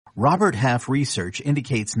Robert Half research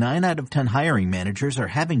indicates 9 out of 10 hiring managers are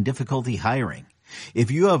having difficulty hiring.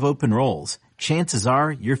 If you have open roles, chances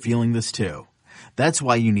are you're feeling this too. That's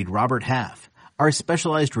why you need Robert Half. Our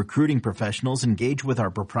specialized recruiting professionals engage with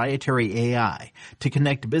our proprietary AI to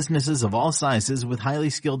connect businesses of all sizes with highly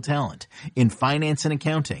skilled talent in finance and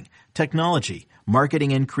accounting, technology,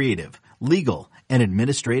 marketing and creative, legal, and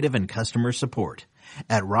administrative and customer support.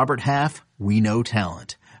 At Robert Half, we know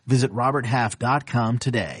talent. Visit roberthalf.com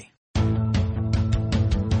today.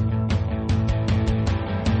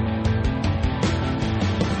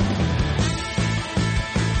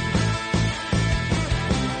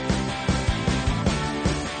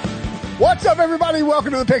 What's up, everybody?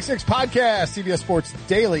 Welcome to the Pick Six Podcast, CBS Sports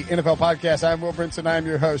Daily NFL Podcast. I'm Will Brinson. I'm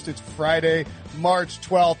your host. It's Friday, March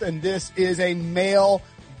 12th, and this is a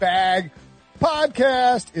Mailbag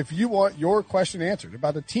podcast. If you want your question answered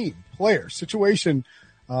about a team, player, situation,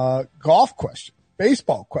 golf question,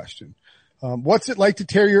 baseball question, what's it like to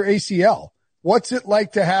tear your ACL? What's it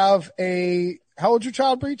like to have how old's your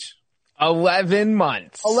child, Breach? 11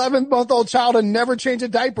 months. 11-month-old child and never change a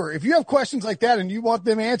diaper. If you have questions like that and you want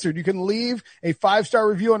them answered, you can leave a 5-star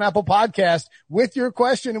review on Apple Podcast with your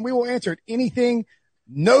question and we will answer it. Anything,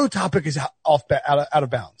 no topic is out of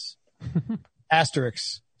bounds.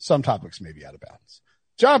 Asterisks, some topics may be out of bounds.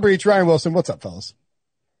 John Breach, Ryan Wilson, what's up, fellas?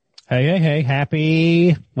 Hey.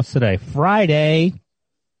 Happy, what's today? Friday.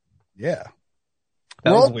 Yeah.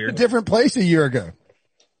 That World was weird. A different place a year ago.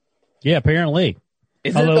 Yeah, apparently.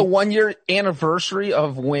 Isn't it the 1-year anniversary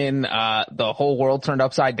of when the whole world turned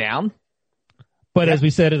upside down? But as we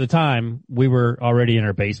said at the time, we were already in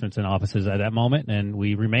our basements and offices at that moment, and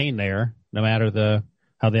we remained there no matter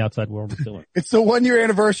how the outside world was doing. It's the 1-year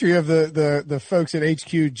anniversary of the folks at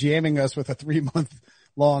HQ jamming us with a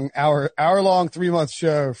 3-month-long, hour-long 3-month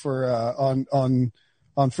show for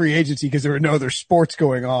on free agency because there were no other sports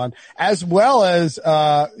going on, as well as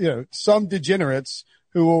some degenerates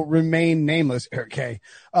who will remain nameless, Eric K.,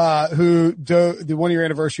 who do the 1-year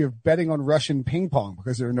anniversary of betting on Russian ping pong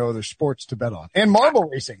because there are no other sports to bet on. And marble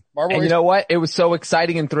racing. You know what? It was so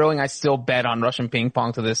exciting and thrilling. I still bet on Russian ping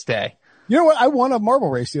pong to this day. You know what? I won a marble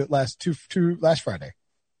race last Friday.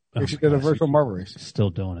 Oh She did a virtual marble race. Still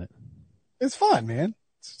doing it. It's fun, man.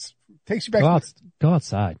 It takes you back. Go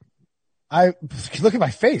outside. Look at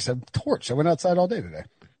my face. I'm torched. I went outside all day today.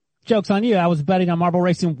 Joke's on you. I was betting on marble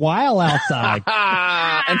racing while outside.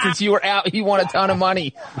 And since you were out, he won a ton of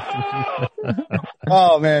money.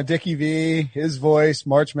 Oh, man. Dickie V, his voice,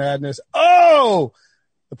 March Madness. Oh!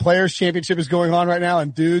 The Players' Championship is going on right now,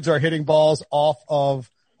 and dudes are hitting balls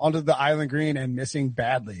onto the island green and missing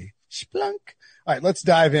badly. Splunk. All right, let's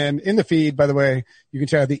dive in. In the feed, by the way, you can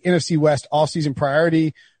check out the NFC West Offseason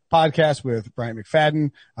Priority podcast with Bryant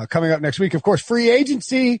McFadden. Coming up next week, of course, free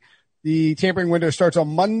agency. The tampering window starts on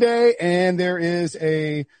Monday, and there is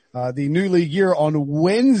the new league year on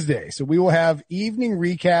Wednesday. So we will have evening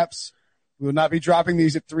recaps. We will not be dropping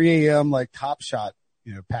these at 3 a.m. like Top Shot,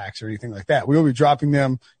 packs or anything like that. We will be dropping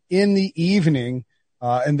them in the evening.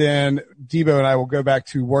 And then Debo and I will go back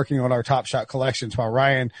to working on our Top Shot collections while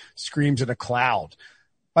Ryan screams at a cloud.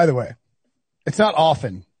 By the way, it's not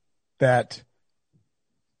often that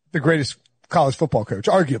the greatest college football coach,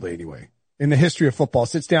 arguably anyway, in the history of football,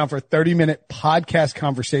 sits down for a 30-minute podcast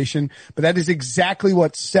conversation. But that is exactly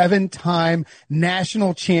what 7-time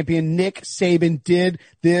national champion Nick Saban did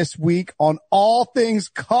this week on All Things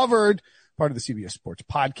Covered, part of the CBS Sports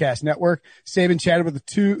Podcast Network. Saban chatted with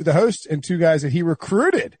the hosts and 2 guys that he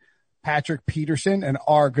recruited, Patrick Peterson and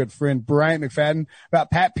our good friend Bryant McFadden, about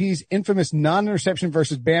Pat P's infamous non-interception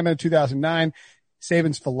versus Bama in 2009,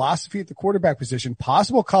 Saban's philosophy at the quarterback position,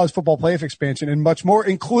 possible college football playoff expansion, and much more,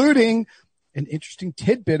 including an interesting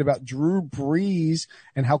tidbit about Drew Brees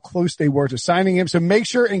and how close they were to signing him. So make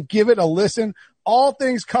sure and give it a listen. All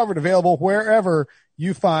Things Covered, available wherever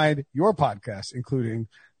you find your podcasts, including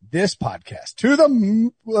this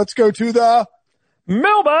podcast. Let's go to the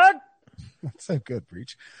Mailbag. That's so good,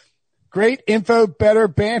 Breach. Great info, better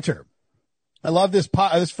banter. I love this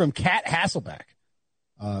this is from Kat Hasselbeck.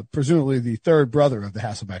 Presumably the third brother of the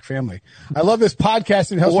Hasselbeck family. I love this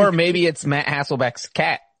podcast. Or maybe it's Matt Hasselbeck's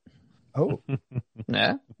cat. Oh.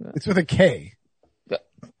 Yeah. It's with a K.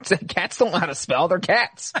 Cats don't know how to spell. They're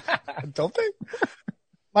cats. Don't they?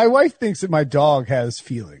 My wife thinks that my dog has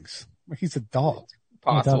feelings. He's a dog.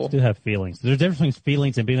 Possible. Dogs do have feelings. There's a difference between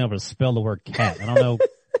feelings and being able to spell the word cat. I don't know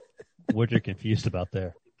what you're confused about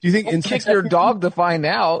there. Do you think kick your dog to find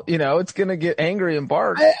out? It's going to get angry and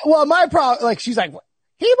bark. Well, my problem, she's like,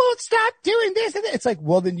 he won't stop doing this and that. It's like,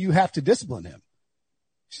 well, then you have to discipline him.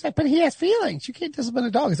 She's like, but he has feelings. You can't discipline a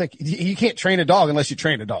dog. It's like, you can't train a dog unless you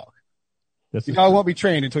train a dog. The dog won't be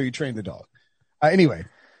trained until you train the dog. Anyway,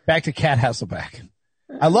 back to Cat Hasselback.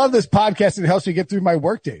 I love this podcast. It helps me get through my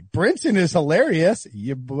workday. Brinson is hilarious.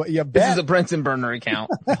 You bet. This is a Brinson burner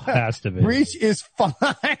account. Has to be. Breach is fine.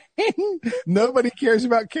 Nobody cares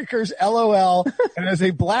about kickers. LOL. And as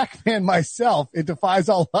a black man myself, it defies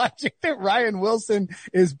all logic that Ryan Wilson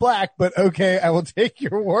is black, but okay, I will take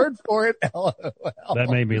your word for it. LOL. That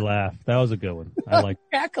made me laugh. That was a good one. I like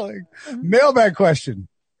cackling. Mailbag question.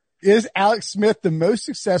 Is Alex Smith the most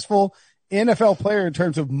successful NFL player in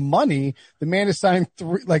terms of money? The man is signing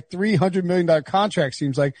 $300 million contract.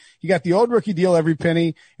 Seems like he got the old rookie deal every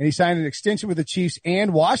penny, and he signed an extension with the Chiefs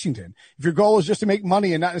and Washington. If your goal is just to make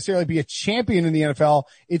money and not necessarily be a champion in the NFL,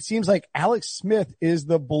 it seems like Alex Smith is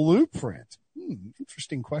the blueprint.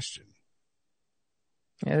 Interesting question.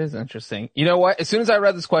 It is interesting. You know what? As soon as I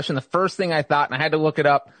read this question, the first thing I thought, and I had to look it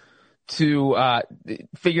up to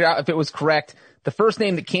figure out if it was correct, the first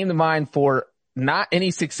name that came to mind for not any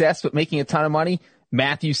success, but making a ton of money,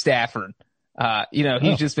 Matthew Stafford.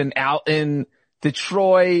 He's just been out in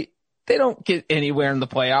Detroit. They don't get anywhere in the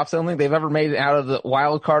playoffs. I don't think they've ever made it out of the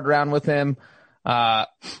wild card round with him. And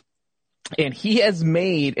he has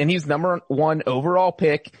made, and he's number 1 overall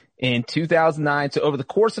pick in 2009. So over the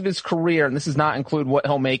course of his career, and this does not include what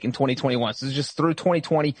he'll make in 2021. So this is just through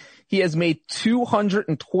 2020. He has made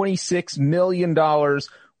 $226 million,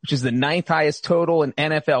 which is the 9th highest total in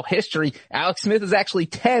NFL history. Alex Smith is actually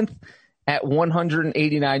 10th at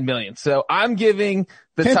 $189 million. So I'm giving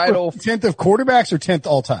the title 10th of quarterbacks or 10th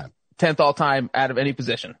all time? 10th all time out of any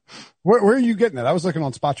position. Where are you getting that? I was looking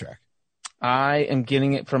on Spot Track. I am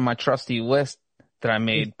getting it from my trusty list that I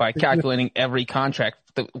made by calculating every contract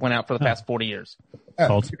that went out for the past 40 years.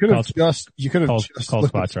 You could have just called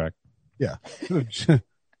Spot Track. Yeah.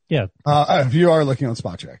 Yeah. If you are looking on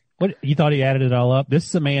Spot Track. What, you thought he added it all up? This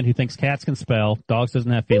is a man who thinks cats can spell, dogs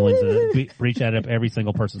doesn't have feelings, and Breach added up every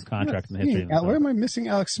single person's contract in the history of the Why am I missing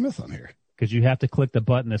Alex Smith on here? Because you have to click the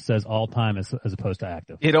button that says all time as opposed to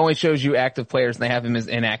active. It only shows you active players, and they have him as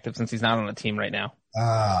inactive since he's not on a team right now.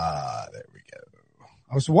 There we go.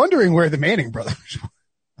 I was wondering where the Manning brothers were.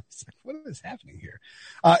 I was like, what is happening here?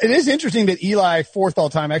 It is interesting that Eli, 4th all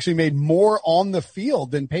time, actually made more on the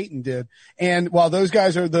field than Peyton did. And while those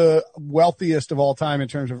guys are the wealthiest of all time in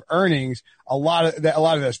terms of earnings, a lot of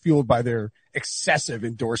that's fueled by their excessive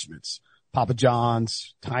endorsements. Papa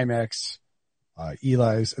John's, Timex,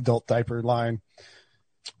 Eli's adult diaper line.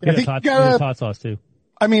 I think hot sauce too.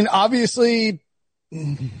 I mean, obviously,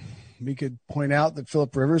 we could point out that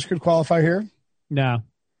Phillip Rivers could qualify here. No,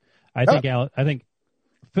 I think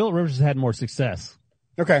Phillip Rivers has had more success.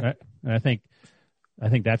 Okay. Right? And I think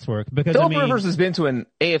that's where, because Phillip Rivers has been to an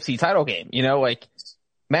AFC title game,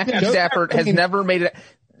 Matthew Stafford has never made it.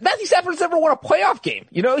 Matthew Stafford's never won a playoff game.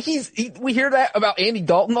 We hear that about Andy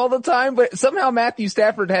Dalton all the time, but somehow Matthew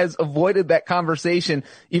Stafford has avoided that conversation,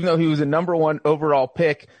 even though he was a number 1 overall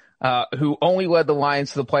pick, who only led the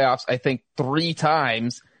Lions to the playoffs, I think 3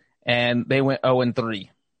 times, and they went 0-3.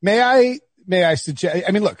 May I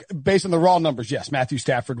suggest, look, based on the raw numbers, yes, Matthew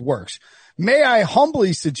Stafford works. May I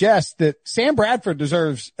humbly suggest that Sam Bradford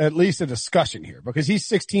deserves at least a discussion here because he's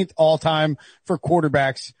 16th all time for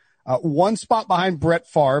quarterbacks, 1 spot behind Brett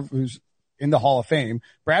Favre, who's in the Hall of Fame.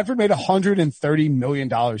 Bradford made $130 million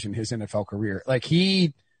in his NFL career.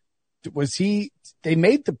 Did they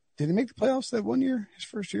make the playoffs that one year, his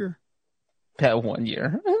first year? That 1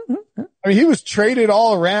 year. He was traded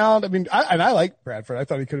all around. I like Bradford. I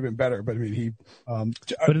thought he could have been better, but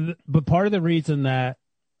but part of the reason that,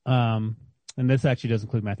 and this actually does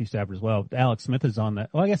include Matthew Stafford as well. Alex Smith is on that.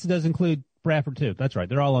 Well, I guess it does include Bradford too. That's right.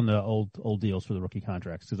 They're all on the old deals for the rookie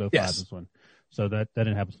contracts. 2005 is one. So that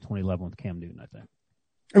didn't happen to 2011 with Cam Newton, I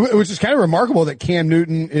think. Which is kind of remarkable that Cam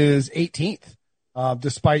Newton is 18th,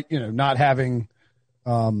 despite, not having,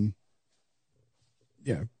 played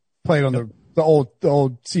on the old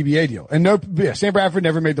CBA deal. And Sam Bradford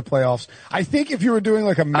never made the playoffs. I think if you were doing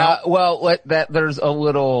there's a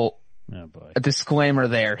little a disclaimer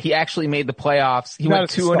there. He actually made the playoffs. He went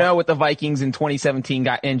 2-0 with the Vikings in 2017,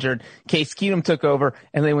 got injured. Case Keenum took over,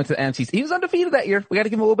 and they went to the NFC. He was undefeated that year. We got to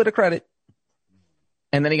give him a little bit of credit.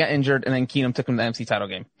 And then he got injured, and then Keenum took him to the NFC title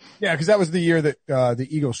game. Yeah, because that was the year that the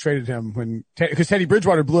Eagles traded him because Teddy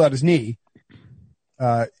Bridgewater blew out his knee.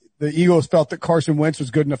 The Eagles felt that Carson Wentz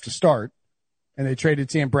was good enough to start, and they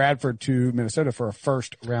traded Sam Bradford to Minnesota for a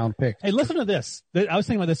 1st-round pick. Hey, listen to this. I was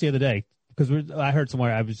thinking about this the other day because I heard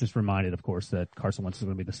somewhere, I was just reminded, of course, that Carson Wentz is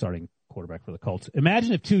going to be the starting quarterback for the Colts.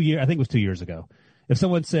 Imagine if I think it was 2 years ago, if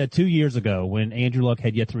someone said 2 years ago when Andrew Luck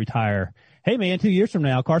had yet to retire, hey man, 2 years from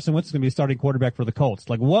now, Carson Wentz is going to be a starting quarterback for the Colts.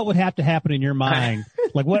 What would have to happen in your mind?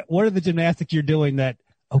 What are the gymnastics you're doing that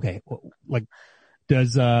okay, like,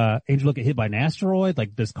 does Andrew Luck get hit by an asteroid?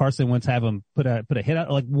 Like, does Carson Wentz have him put a hit out?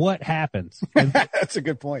 Like, what happens? That's a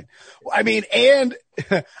good point. I mean,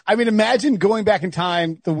 imagine going back in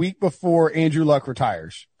time the week before Andrew Luck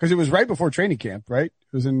retires, because it was right before training camp, right?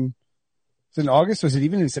 It was in August. Was it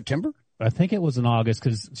even in September? I think it was in August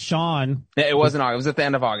because Sean. Yeah, it wasn't August. It was at the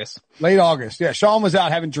end of August. Late August. Yeah. Sean was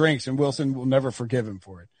out having drinks, and Wilson will never forgive him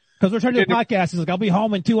for it. Because we're trying to do a podcast. He's like, I'll be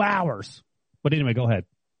home in 2 hours. But anyway, go ahead.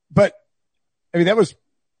 But I mean, that was,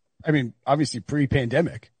 obviously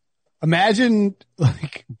pre-pandemic. Imagine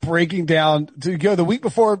like breaking down to go the week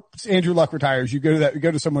before Andrew Luck retires. You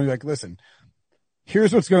go to someone like, listen,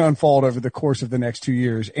 here's what's going to unfold over the course of the next 2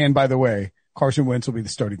 years. And by the way, Carson Wentz will be the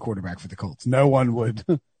starting quarterback for the Colts. No one would.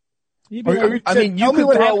 You could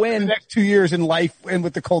throw in the next 2 years in life and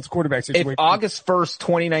with the Colts quarterback situation. If August 1st,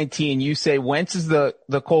 2019, you say Wentz is the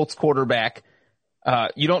Colts quarterback,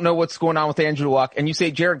 you don't know what's going on with Andrew Luck, and you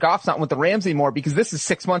say Jared Goff's not with the Rams anymore because this is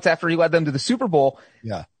 6 months after he led them to the Super Bowl.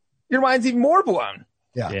 Yeah. Your mind's even more blown.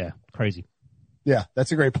 Yeah. Yeah. Crazy. Yeah.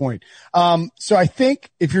 That's a great point. So I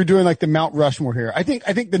think if you're doing like the Mount Rushmore here, I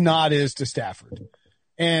think the nod is to Stafford.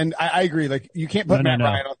 And I agree. Like you can't put Matt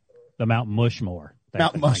Ryan on the Mount Mushmore.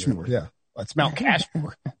 Mount Mushmore. Yeah. That's Mount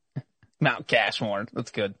Cashmore. Mount Cashmore.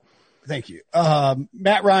 That's good. Thank you.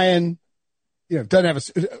 Matt Ryan, doesn't have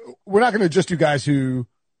we're not going to just do guys who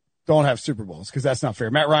don't have Super Bowls because that's not fair.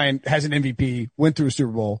 Matt Ryan has an MVP, went through a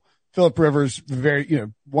Super Bowl. Phillip Rivers,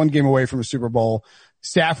 one game away from a Super Bowl.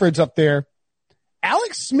 Stafford's up there.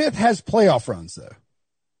 Alex Smith has playoff runs though.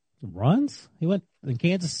 Runs? He went in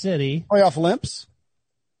Kansas City. Playoff limps?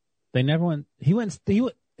 They never went. He went.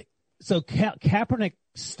 So Kaepernick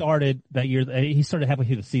started that year. He started halfway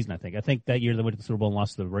through the season, I think. I think that year they went to the Super Bowl and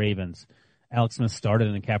lost to the Ravens. Alex Smith started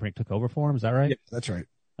and then Kaepernick took over for him. Is that right? Yeah, that's right.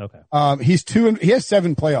 Okay. He has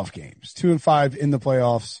 7 playoff games, 2-5 in the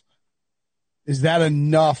playoffs. Is that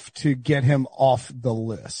enough to get him off the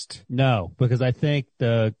list? No, because I think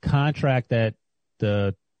the contract that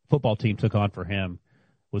the football team took on for him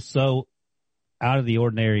was so out of the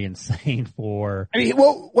ordinary insane for. He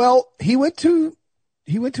went to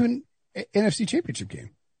an NFC Championship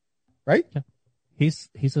game, right? Yeah. He's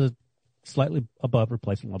a slightly above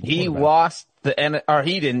replacement level. He lost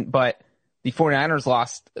he didn't, but the 49ers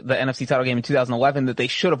lost the NFC title game in 2011 that they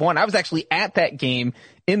should have won. I was actually at that game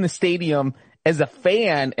in the stadium as a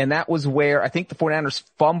fan, and that was where I think the 49ers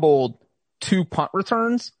fumbled 2 punt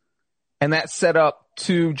returns, and that set up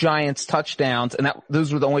 2 Giants touchdowns, and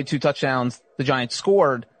those were the only 2 touchdowns the Giants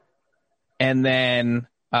scored. And then,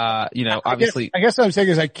 obviously. I guess what I'm saying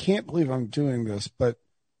is I can't believe I'm doing this, but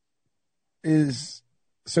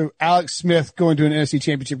so Alex Smith going to an NFC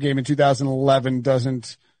Championship game in 2011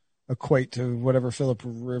 doesn't equate to whatever Phillip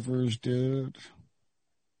Rivers did?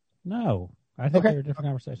 No. I think they're different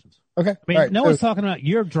conversations. Okay. I mean, no one's talking about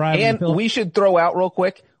your driving. And we should throw out real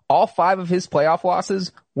quick, all 5 of his playoff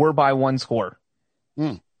losses were by 1 score.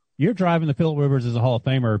 You're driving the Phillip Rivers as a Hall of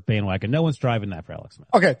Famer bandwagon. No one's driving that for Alex Smith.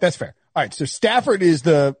 Okay, that's fair. All right, so Stafford is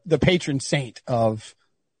the patron saint of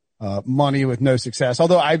money with no success,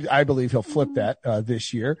 although I believe he'll flip that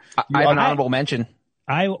this year. I have an honorable mention.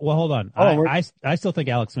 Hold on. I still think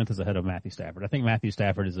Alex Smith is ahead of Matthew Stafford. I think Matthew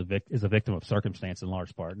Stafford is a victim of circumstance in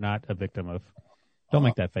large part, not a victim of. Don't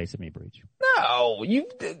make that face at me, Breach. No,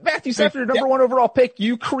 Matthew Stafford, your number 1 overall pick.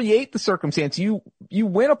 You create the circumstance. You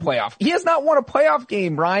win a playoff. He has not won a playoff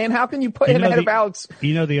game, Ryan. How can you put him ahead of Alex?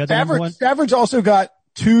 You know the other number one. Stafford's also got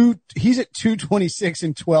 2. He's at 226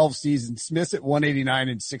 in 12 seasons. Smith's at 189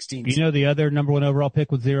 in 16. You know the other number 1 overall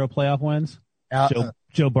pick with 0 playoff wins?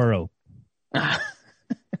 Joe Burrow.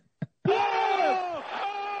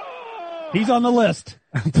 He's on the list.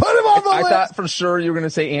 Put him on the list. I thought for sure you were going to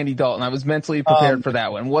say Andy Dalton. I was mentally prepared for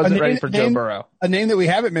that one. Wasn't ready for Joe Burrow. A name that we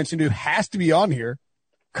haven't mentioned who has to be on here,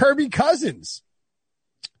 Kirby Cousins.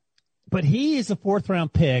 But he is a 4th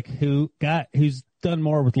round pick who's done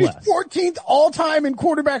more with less. 14th all time in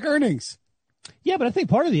quarterback earnings. Yeah, but I think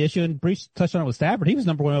part of the issue, and Breach touched on it with Stafford, he was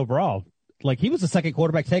number 1 overall. Like, he was the second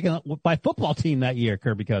quarterback taken by football team that year,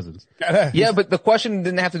 Kirby Cousins. Yeah, but the question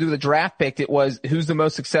didn't have to do with the draft pick. It was who's the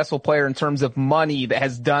most successful player in terms of money that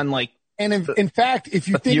has done like. And in fact, if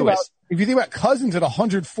you think about Cousins at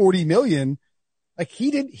 140 million, like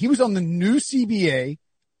he was on the new CBA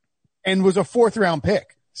and was a 4th round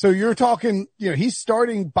pick. So you're talking, he's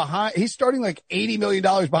starting like $80 million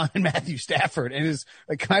behind Matthew Stafford and is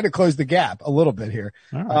like kind of closed the gap a little bit here.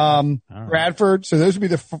 All right. Bradford. So those would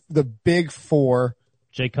be the big 4.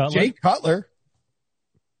 Jay Cutler.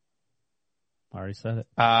 I already said it.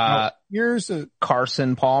 Here's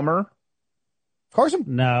Carson Palmer. Carson?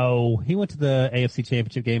 No, he went to the AFC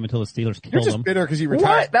Championship game until the Steelers You're killed just him. bitter because he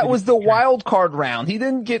retired. What? That was the wild card round. He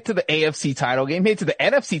didn't get to the AFC title game. He hit to the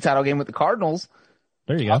NFC title game with the Cardinals.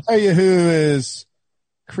 There you go. I'll tell you who is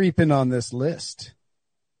creeping on this list.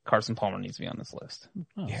 Carson Palmer needs to be on this list.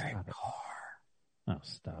 Oh, Derek stop it. Carr. Oh,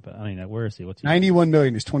 stop it. I mean, where is he? What's he? 91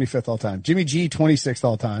 million is 25th all time. Jimmy G, 26th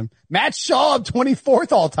all time. Matt Schaub,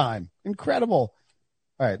 24th all time. Incredible.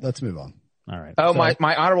 All right, let's move on. All right. Oh, So-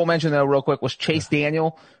 my honorable mention though, real quick, was Chase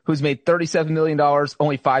Daniel, who's made $37 million,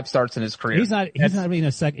 only 5 starts in his career. He's not being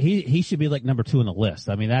a second. He should be like number 2 on the list.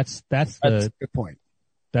 I mean, that's a good point.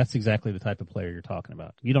 That's exactly the type of player you're talking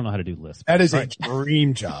about. You don't know how to do lists. That is a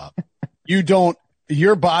dream job.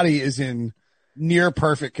 Your body is in near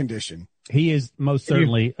perfect condition. He is most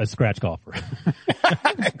certainly a scratch golfer.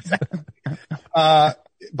 Exactly.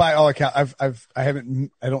 By all accounts, I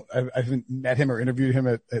haven't met him or interviewed him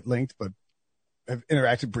at length, but I've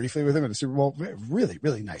interacted briefly with him at a Super Bowl. Really,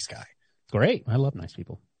 really nice guy. Great. I love nice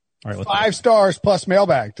people. All right. 5 stars plus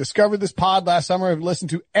mailbag. Discovered this pod last summer. I've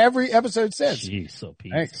listened to every episode since. Jeez, so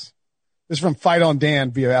Pete. Thanks. This is from Fight on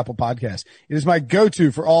Dan via Apple Podcast. It is my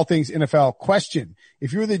go-to for all things NFL. Question.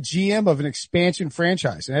 If you were the GM of an expansion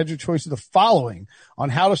franchise and had your choice of the following on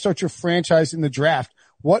how to start your franchise in the draft,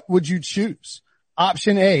 what would you choose?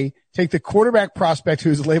 Option A, take the quarterback prospect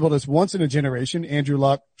who is labeled as once in a generation, Andrew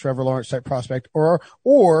Luck, Trevor Lawrence type prospect,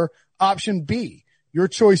 or option B, your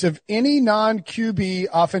choice of any non-QB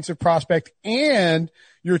offensive prospect and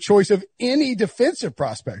your choice of any defensive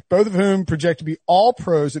prospect, both of whom project to be all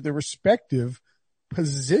pros at their respective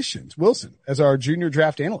positions. Wilson, as our junior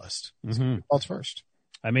draft analyst. Thoughts first.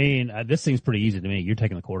 I mean, this seems pretty easy to me. You're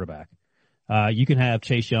taking the quarterback. You can have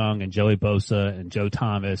Chase Young and Joey Bosa and Joe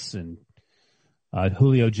Thomas and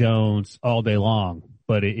Julio Jones all day long.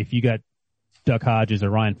 But if you got Duck Hodges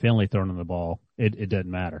or Ryan Finley throwing on the ball, it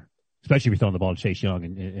doesn't matter. Especially if you're throwing the ball to Chase Young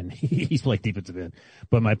and he's played defensive end.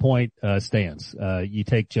 But my point stands. You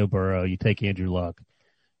take Joe Burrow, you take Andrew Luck,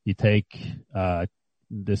 you take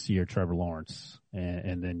this year Trevor Lawrence,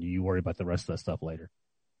 and then you worry about the rest of that stuff later.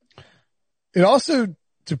 It also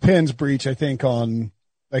depends, Breach, I think, on,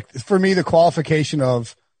 like, for me, the qualification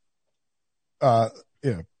of,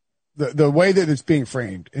 the way that it's being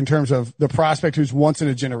framed in terms of the prospect who's once in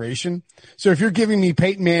a generation. So if you're giving me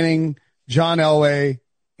Peyton Manning, John Elway,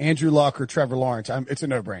 Andrew Luck, or Trevor Lawrence, it's a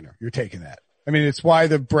no-brainer. You're taking that. I mean, it's why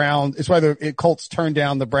the Colts turned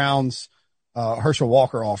down the Browns, Herschel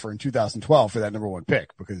Walker offer in 2012 for that number 1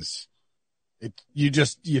 pick, because you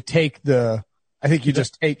take the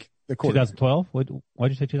quarterback. 2012?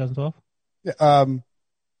 Why'd you say 2012?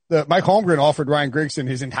 Mike Holmgren offered Ryan Grigson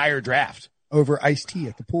his entire draft over iced tea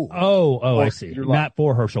at the pool. Oh, I see. Not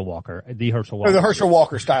for Herschel Walker. The Herschel Walker. Or the Herschel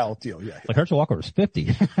Walker style deal, yeah. Like Herschel Walker was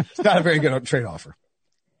 50. It's not a very good trade offer.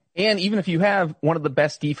 And even if you have one of the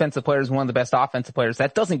best defensive players, one of the best offensive players,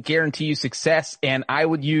 that doesn't guarantee you success. And I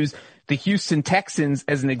would use the Houston Texans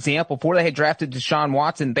as an example. Before they had drafted Deshaun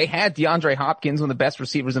Watson, they had DeAndre Hopkins, one of the best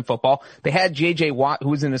receivers in football. They had J.J. Watt, who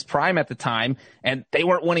was in his prime at the time, and they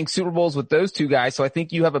weren't winning Super Bowls with those two guys. So I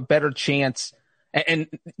think you have a better chance. And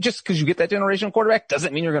just because you get that generational quarterback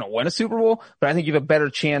doesn't mean you're going to win a Super Bowl, but I think you have a better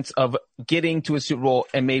chance of getting to a Super Bowl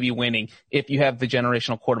and maybe winning if you have the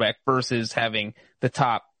generational quarterback versus having the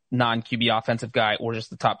top non-QB offensive guy or just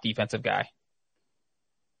the top defensive guy.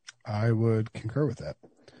 I would concur with that.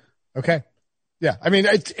 Okay. Yeah. I mean,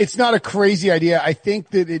 it's not a crazy idea. I think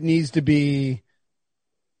that it needs to be,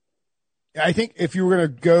 I think if you were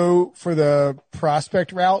going to go for the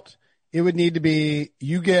prospect route, it would need to be,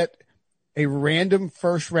 you get a random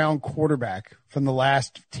first round quarterback from the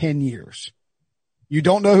last 10 years. You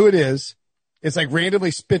don't know who it is. It's like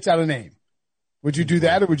randomly spits out a name. Would you do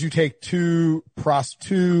that, or would you take two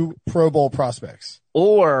Pro Bowl prospects?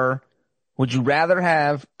 Or would you rather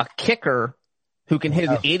have a kicker who can hit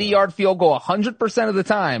an 80-yard field goal 100% of the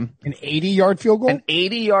time? An 80-yard field goal? An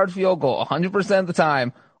 80-yard field goal 100% of the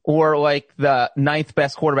time, or like the 9th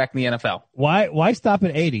best quarterback in the NFL? Why stop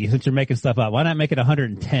at 80 since you're making stuff up? Why not make it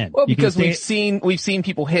 110? Well, because we've seen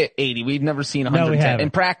people hit 80. We've never seen 110 in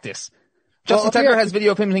practice. Justin Tucker has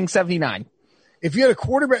video of him hitting 79. If you had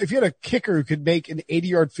a kicker who could make an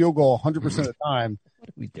 80-yard field goal 100% of the time,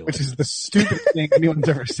 which is the stupidest thing anyone's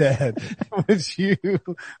ever said,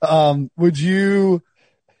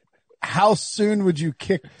 how soon would you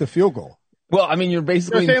kick the field goal? Well, I mean, you're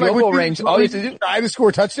basically in field goal range. All you have to do, try to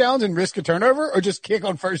score touchdowns and risk a turnover, or just kick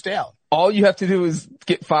on first down? All you have to do is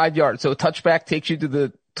get 5 yards. So a touchback takes you to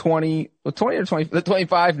the 20 or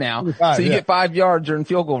 25 now. 25, so you get 5 yards, you're in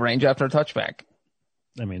field goal range after a touchback.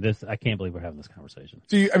 I mean, I can't believe we're having this conversation.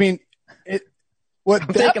 So taking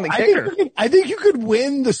the kicker. I think you could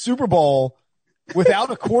win the Super Bowl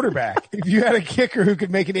without a quarterback if you had a kicker who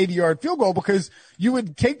could make an 80-yard field goal, because you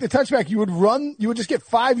would take the touchback, you would just get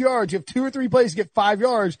 5 yards. You have 2 or 3 plays to get 5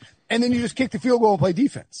 yards, and then you just kick the field goal and play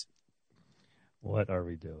defense. What are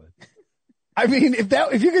we doing? I mean,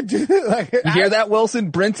 if you could do it, like, you hear that,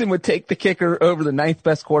 Wilson? Brinson would take the kicker over the 9th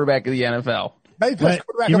best quarterback of the NFL. 9th best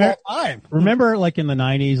quarterback of all time. Remember, like in the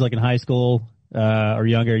 90s, like in high school, or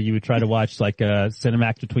younger, you would try to watch like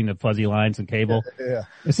Cinemax between the fuzzy lines and cable. Yeah.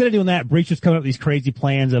 Instead of doing that, Breach was coming up with these crazy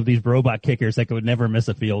plans of these robot kickers that would never miss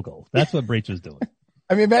a field goal. That's what Breach was doing.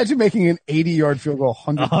 I mean, imagine making an 80-yard field goal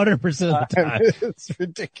 100% of the time. It's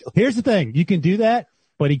ridiculous. Here's the thing. You can do that,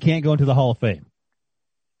 but he can't go into the Hall of Fame.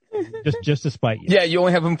 Just to spite you. Yeah, you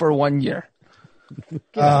only have him for 1 year.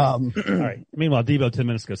 All right. Meanwhile, Debo 10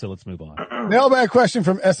 minutes ago, so let's move on. Mailbag question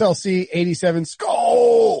from SLC 87.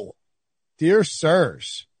 Skull! Dear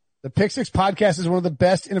sirs, the Pick Six podcast is one of the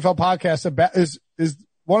best NFL podcasts is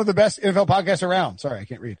one of the best NFL podcasts around. Sorry, I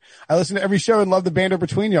can't read. I listen to every show and love the banter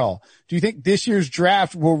between y'all. Do you think this year's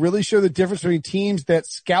draft will really show the difference between teams that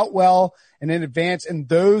scout well and in advance and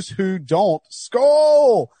those who don't?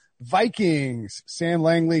 Skull! Vikings, Sam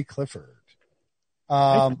Langley, Clifford.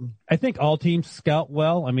 I think all teams scout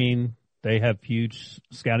well. I mean, they have huge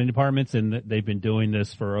scouting departments, and they've been doing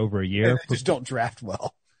this for over a year. They just don't draft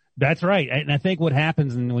well. That's right. And I think what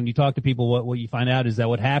happens, and when you talk to people, what you find out is that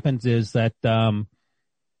what happens is that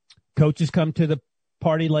coaches come to the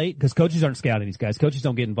party late, because coaches aren't scouting these guys. Coaches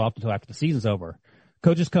don't get involved until after the season's over.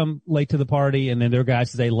 Coaches come late to the party, and then there are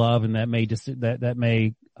guys that they love, and that may just that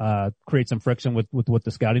may create some friction with what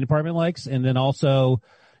the scouting department likes. And then also,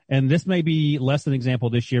 and this may be less an example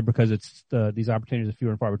this year because it's these opportunities are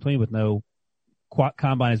fewer and far between with no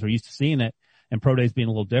combine as we're used to seeing it, and pro days being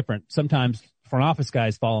a little different. Sometimes front office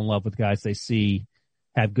guys fall in love with guys they see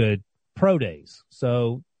have good pro days.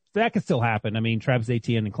 So that could still happen. I mean, Travis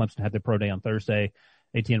Etienne and Clemson had their pro day on Thursday.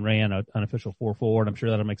 Etienne ran an unofficial 4.4, and I'm sure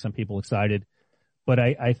that'll make some people excited. But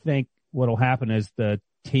I think what'll happen is the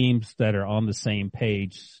teams that are on the same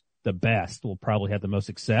page, the best, will probably have the most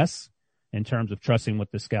success in terms of trusting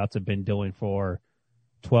what the scouts have been doing for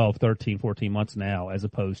 12, 13, 14 months now, as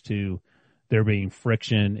opposed to there being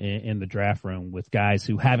friction in the draft room with guys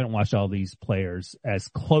who haven't watched all these players as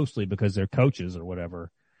closely because they're coaches or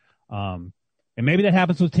whatever. And maybe that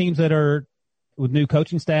happens with teams that are with new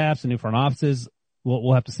coaching staffs and new front offices.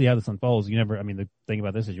 We'll have to see how this unfolds. The thing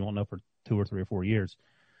about this is you won't know for 2 or 3 or 4 years.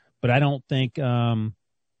 But I don't think all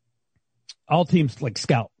teams like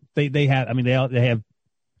scout. They have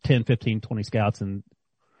 10, 15, 20 scouts and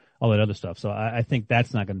all that other stuff. So I think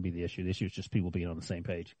that's not going to be the issue. The issue is just people being on the same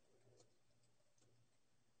page.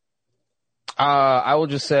 I will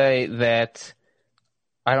just say that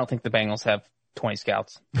I don't think the Bengals have 20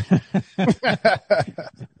 scouts.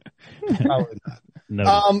 Probably not.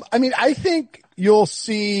 No. I think you'll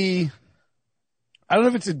see, I don't know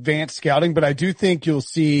if it's advanced scouting, but I do think you'll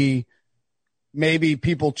see maybe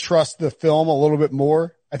people trust the film a little bit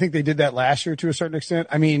more. I think they did that last year to a certain extent.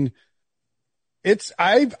 I mean,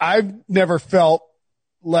 I've never felt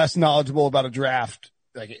less knowledgeable about a draft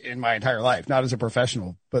like in my entire life, not as a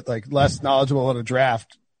professional, but like less knowledgeable about a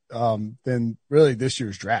draft than really this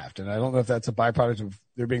year's draft. And I don't know if that's a byproduct of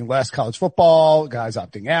there being less college football, guys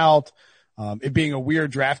opting out, it being a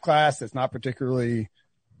weird draft class that's not particularly,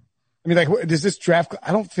 does this draft,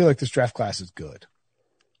 I don't feel like this draft class is good.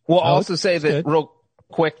 We'll also say that good. real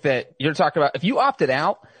quick that you're talking about, if you opted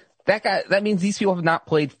out, that means these people have not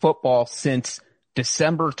played football since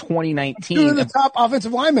December 2019. Two of the top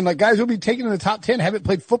offensive linemen, like guys who'll be taken in the top 10, haven't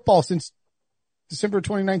played football since December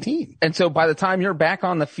 2019. And so by the time you're back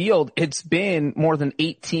on the field, it's been more than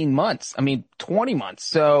 18 months. 20 months.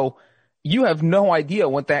 So you have no idea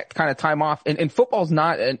what that kind of time off, and football's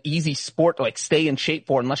not an easy sport to like stay in shape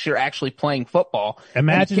for unless you're actually playing football.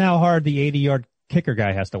 Imagine how hard the 80-yard kicker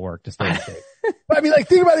guy has to work to stay in shape. But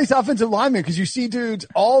think about these offensive linemen, because you see dudes,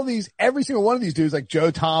 every single one of these dudes, like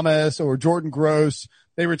Joe Thomas or Jordan Gross,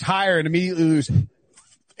 they retire and immediately lose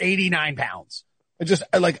 89 pounds. Just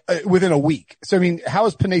within a week. So, how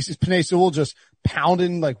is Penei Sewell just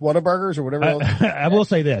pounding like Whataburgers or whatever else? I will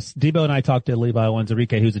say this. Debo and I talked to Levi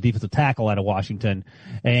Onwuzurike, who's a defensive tackle out of Washington.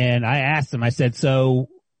 And I asked him, I said, so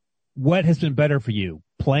what has been better for you?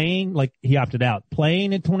 Playing, like he opted out,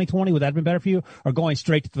 playing in 2020, would that have been better for you? Or going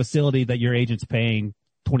straight to the facility that your agent's paying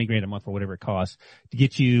 $20,000 a month or whatever it costs to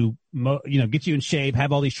get you, get you in shape,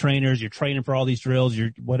 have all these trainers, you're training for all these drills,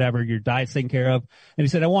 your diet's taken care of. And he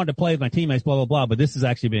said, I wanted to play with my teammates, blah, blah, blah, but this has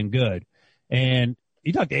actually been good. And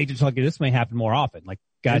you talk to agents like this may happen more often, like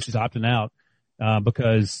guys just opting out,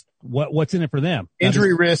 because what's in it for them?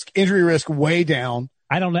 Injury risk way down.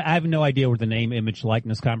 I don't know. I have no idea where the name, image,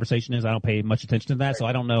 likeness conversation is. I don't pay much attention to that, so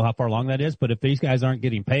I don't know how far along that is. But if these guys aren't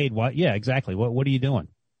getting paid, what? Yeah, exactly. What are you doing?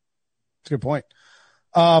 That's a good point.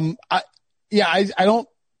 I guess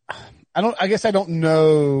I don't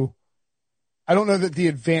know. I don't know that the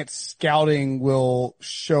advanced scouting will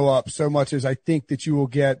show up so much as I think that you will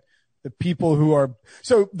get the people who are,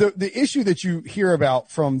 so the issue that you hear about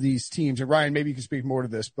from these teams, and Ryan, maybe you can speak more to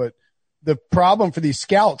this, but the problem for these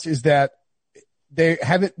scouts is that they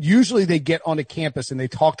haven't, usually they get onto campus and they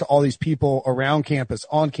talk to all these people around campus,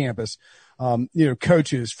 on campus,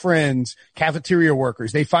 coaches, friends, cafeteria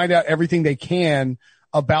workers. They find out everything they can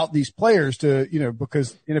about these players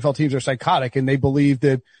because NFL teams are psychotic and they believe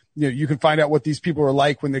that, you can find out what these people are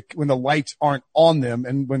like when the lights aren't on them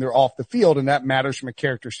and when they're off the field. And that matters from a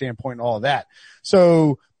character standpoint and all of that.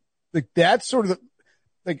 So that's sort of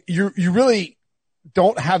you really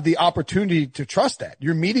don't have the opportunity to trust that.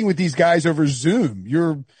 You're meeting with these guys over Zoom.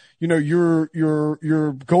 You're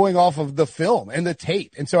going off of the film and the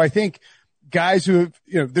tape. And so I think guys who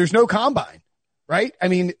have, there's no combine, right? I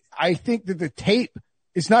mean, I think that the tape,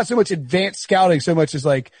 it's not so much advanced scouting so much as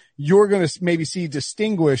like you're going to maybe see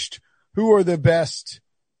distinguished who are the best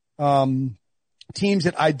teams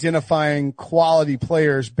at identifying quality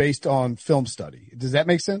players based on film study. Does that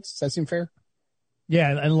make sense? Does that seem fair? Yeah,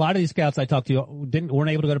 and a lot of these scouts I talked to weren't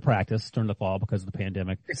able to go to practice during the fall because of the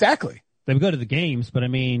pandemic. Exactly. They would go to the games, but I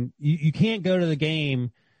mean, you can't go to the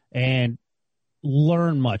game and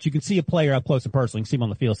learn much. You can see a player up close and personal. You can see him on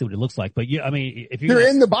the field, see what he looks like. But if you're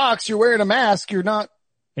in the box, you're wearing a mask, you're not.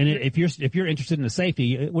 And if you're interested in the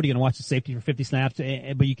safety, what are you going to watch the safety for 50 snaps?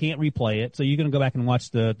 But you can't replay it, so you're going to go back and watch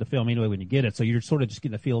the film anyway when you get it. So you're sort of just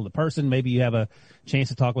getting a feel of the person. Maybe you have a chance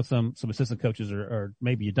to talk with some assistant coaches, or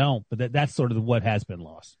maybe you don't. But that's sort of what has been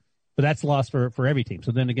lost. But that's lost for every team.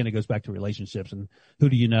 So then again, it goes back to relationships and who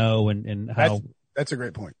do you know and how. That's a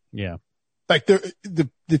great point. Yeah. Like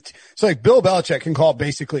so like Bill Belichick can call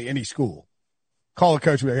basically any school, call a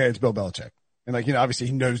coach and be like, hey, it's Bill Belichick. And obviously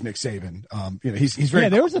he knows Nick Saban. He's very. Yeah,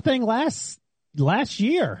 there was a thing last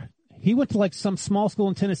year. He went to like some small school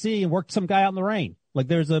in Tennessee and worked some guy out in the rain. Like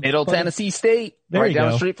there's a Middle Tennessee State, there right you down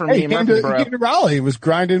go. the street from me in Murfreesboro. He came to Raleigh. Was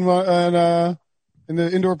grinding in the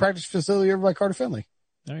indoor practice facility over by Carter Finley.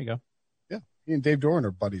 There you go. Yeah, he and Dave Doran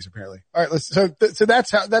are buddies apparently. All right, so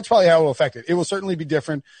that's probably how it will affect it. It will certainly be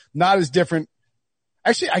different. Not as different.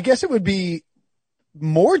 Actually, I guess it would be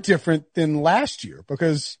more different than last year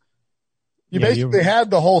because. You basically had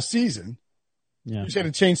the whole season. Yeah. You just had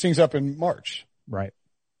to change things up in March. Right.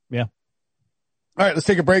 Yeah. All right, let's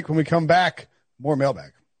take a break. When we come back, more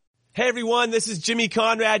mailbag. Hey everyone, this is Jimmy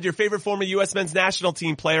Conrad, your favorite former U.S. men's national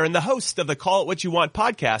team player and the host of the Call It What You Want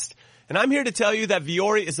podcast. And I'm here to tell you that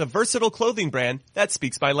Vuori is a versatile clothing brand that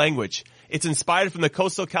speaks my language. It's inspired from the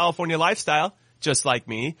coastal California lifestyle, just like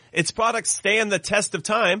me. Its products stand the test of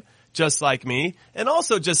time, just like me, and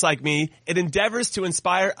also just like me, it endeavors to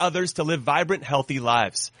inspire others to live vibrant, healthy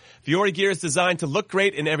lives. Vuori gear is designed to look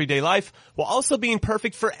great in everyday life while also being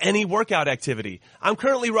perfect for any workout activity. I'm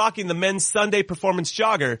currently rocking the men's Sunday performance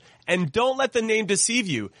jogger, and don't let the name deceive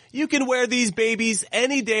you. You can wear these babies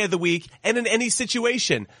any day of the week and in any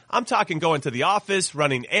situation. I'm talking going to the office,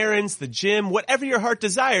 running errands, the gym, whatever your heart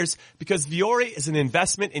desires, because Vuori is an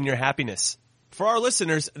investment in your happiness. For our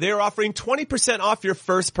listeners, they are offering 20% off your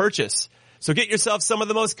first purchase. So get yourself some of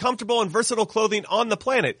the most comfortable and versatile clothing on the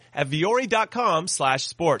planet at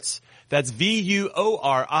vuori.com/sports. That's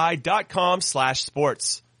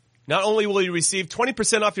VUORI.com/sports. Not only will you receive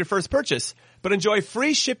 20% off your first purchase, but enjoy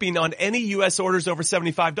free shipping on any U.S. orders over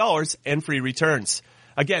 $75 and free returns.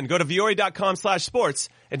 Again, go to vuori.com/sports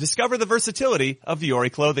and discover the versatility of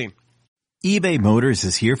Vuori clothing. eBay Motors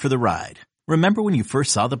is here for the ride. Remember when you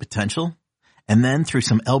first saw the potential? And then through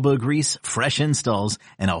some elbow grease, fresh installs,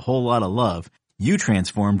 and a whole lot of love, you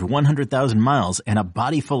transformed 100,000 miles and a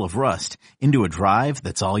body full of rust into a drive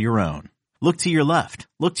that's all your own. Look to your left.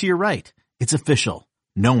 Look to your right. It's official.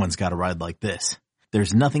 No one's got a ride like this.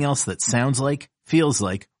 There's nothing else that sounds like, feels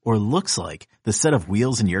like, or looks like the set of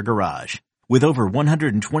wheels in your garage. With over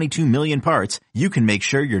 122 million parts, you can make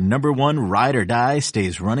sure your number one ride or die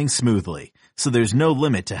stays running smoothly. So there's no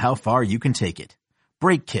limit to how far you can take it.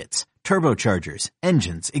 Brake kits, turbochargers,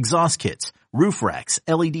 engines, exhaust kits, roof racks,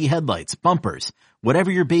 LED headlights, bumpers, whatever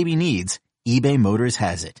your baby needs, eBay Motors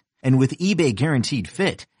has it. And with eBay Guaranteed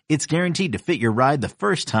Fit, it's guaranteed to fit your ride the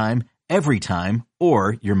first time, every time,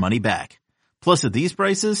 or your money back. Plus at these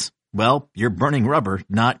prices, well, you're burning rubber,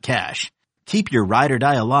 not cash. Keep your ride or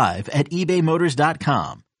die alive at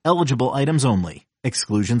ebaymotors.com. Eligible items only.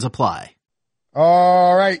 Exclusions apply.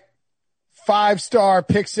 All right. 5-star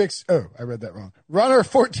pick six. Oh, I read that wrong. Runner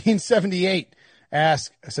 1478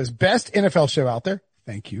 says, best NFL show out there.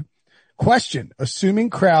 Thank you. Question, assuming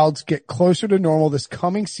crowds get closer to normal this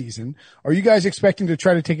coming season, are you guys expecting to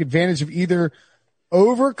try to take advantage of either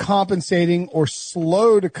overcompensating or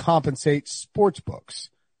slow to compensate sports books?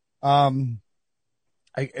 I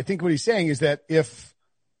think what he's saying is that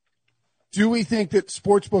do we think that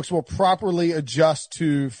sports books will properly adjust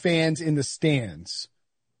to fans in the stands?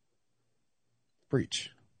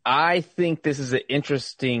 Breach. I think this is an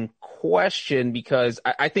interesting question because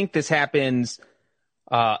I think this happens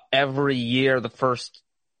every year, the first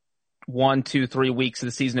 1, 2, 3 weeks of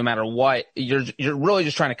the season, no matter what. You're really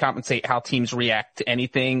just trying to compensate how teams react to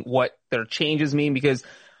anything, what their changes mean, because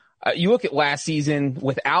you look at last season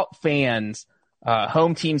without fans,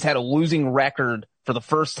 home teams had a losing record for the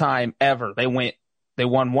first time ever. They won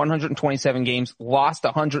 127 games, lost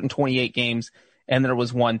 128 games, and there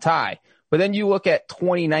was one tie. But then you look at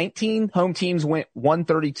 2019, home teams went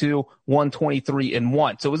 132, 123, and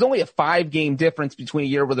 1. So it was only a 5-game difference between a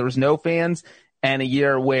year where there was no fans and a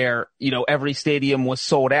year where, every stadium was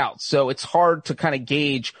sold out. So it's hard to kind of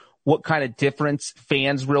gauge what kind of difference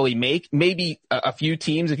fans really make. Maybe a few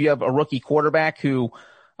teams, if you have a rookie quarterback who,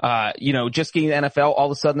 just getting the NFL, all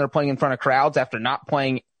of a sudden they're playing in front of crowds after not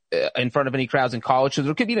playing in front of any crowds in college. So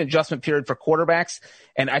there could be an adjustment period for quarterbacks.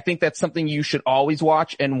 And I think that's something you should always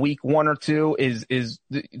watch. And week 1 or 2 is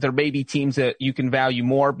there may be teams that you can value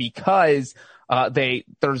more because,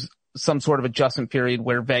 there's some sort of adjustment period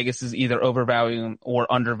where Vegas is either overvaluing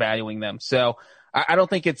or undervaluing them. So I don't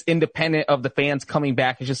think it's independent of the fans coming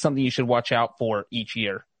back. It's just something you should watch out for each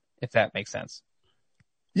year, if that makes sense.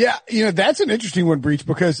 Yeah. That's an interesting one, Breach,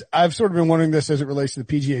 because I've sort of been wondering this as it relates to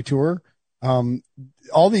the PGA Tour.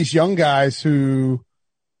 All these young guys who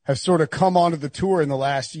have sort of come onto the tour in the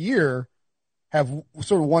last year have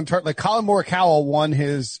sort of won, like Colin Morikawa won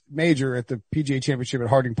his major at the PGA Championship at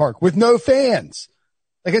Harding Park with no fans.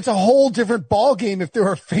 Like it's a whole different ball game if there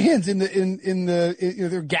are fans in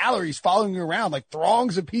their galleries following you around, like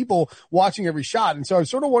throngs of people watching every shot. And so I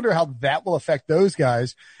sort of wonder how that will affect those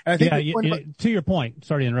guys. And I think to your point,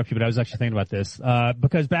 sorry to interrupt you, but I was actually thinking about this,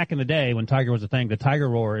 because back in the day when Tiger was a thing, the Tiger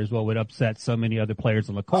Roar is what would upset so many other players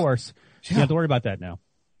on the course. Yeah. You don't have to worry about that now.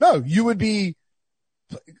 No, you would be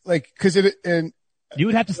like, you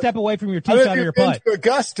would have to step away from your tee shot or your putt. To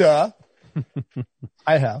Augusta.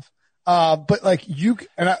 I have. But like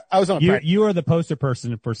I was on you are the poster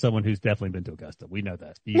person for someone who's definitely been to Augusta. We know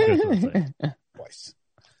that. Twice.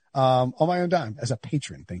 On my own dime as a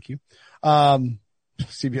patron. Thank you.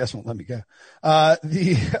 CBS won't let me go.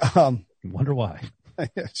 Wonder why.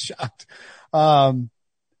 Shocked.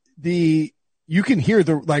 You can hear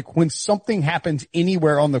when something happens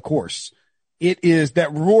anywhere on the course, it is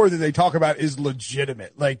that roar that they talk about is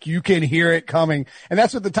legitimate. Like you can hear it coming. And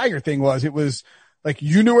that's what the Tiger thing was. It was, like,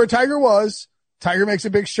 you knew where Tiger was. Tiger makes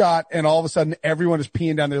a big shot, and all of a sudden everyone is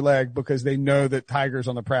peeing down their leg because they know that Tiger's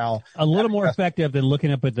on the prowl. A little more effective than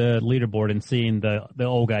looking up at the leaderboard and seeing the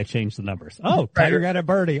old guy change the numbers. Oh, Tiger got a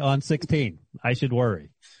birdie on 16. I should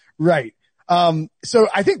worry. Right. So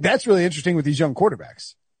I think that's really interesting with these young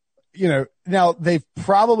quarterbacks. Now they've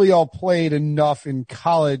probably all played enough in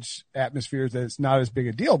college atmospheres that it's not as big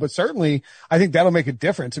a deal, but certainly I think that'll make a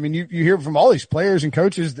difference. I mean, you hear from all these players and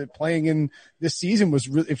coaches that playing in this season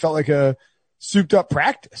it felt like a souped up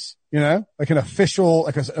practice, like an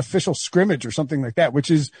official scrimmage or something like that, which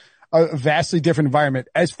is a vastly different environment.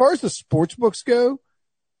 As far as the sports books go,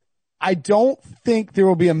 I don't think there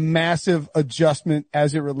will be a massive adjustment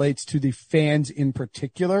as it relates to the fans in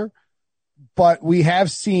particular. But we have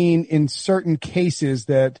seen in certain cases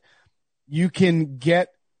that you can get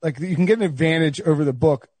an advantage over the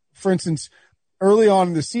book. For instance, early on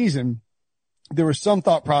in the season, there was some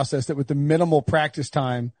thought process that with the minimal practice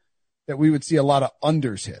time that we would see a lot of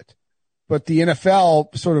unders hit. But the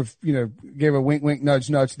NFL sort of, gave a wink, wink, nudge,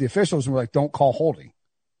 nudge to the officials and were like, don't call holding.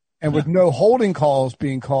 And with no holding calls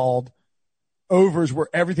being called, overs where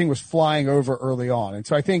everything was flying over early on. And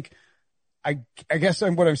so I think, I guess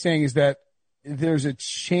what I'm saying is that there's a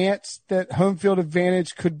chance that home field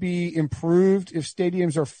advantage could be improved if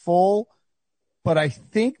stadiums are full, but I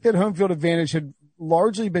think that home field advantage had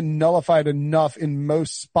largely been nullified enough in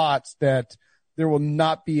most spots that there will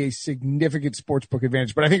not be a significant sportsbook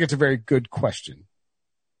advantage. But I think it's a very good question.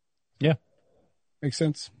 Yeah. Makes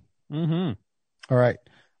sense? Mm-hmm. All right.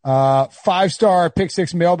 5-star pick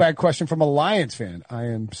 6 mailbag question from a Lions fan. I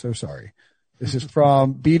am so sorry. This is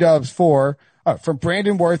from B-Dubs4. From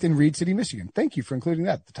Brandon Worth in Reed City, Michigan. Thank you for including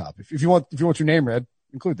that at the top. If you want your name read,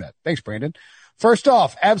 include that. Thanks, Brandon. First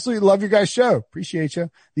off, absolutely love your guys' show. Appreciate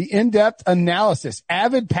you. The in-depth analysis,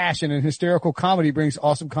 avid passion, and hysterical comedy brings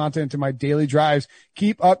awesome content to my daily drives.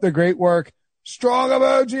 Keep up the great work. Strong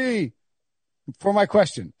emoji. For my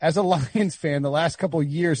question, as a Lions fan, the last couple of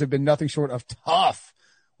years have been nothing short of tough.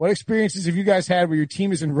 What experiences have you guys had where your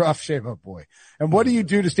team is in rough shape? Oh boy. And what do you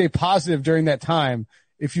do to stay positive during that time?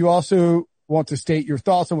 If you also want to state your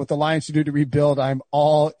thoughts on what the Lions should do to rebuild, I'm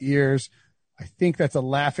all ears. I think that's a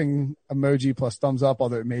laughing emoji plus thumbs up,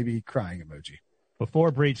 although it may be crying emoji.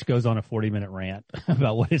 Before Breach goes on a 40-minute rant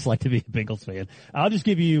about what it's like to be a Bengals fan, I'll just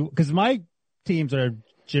give you, because my teams are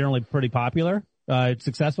generally pretty popular,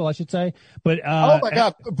 successful, I should say. But oh my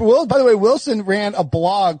God! By the way, Wilson ran a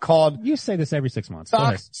blog called "You say this every 6 months."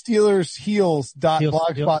 Socks Steelers Heels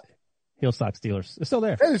blogspot. Heel Sock Steelers. It's still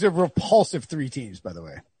there. That is a repulsive 3 teams, by the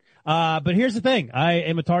way. But here's the thing: I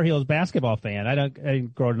am a Tar Heels basketball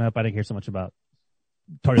fan. Growing up, I didn't hear so much about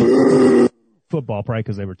Tar Heels football, probably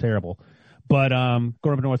because they were terrible. But growing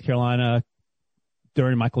up in North Carolina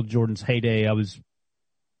during Michael Jordan's heyday, I was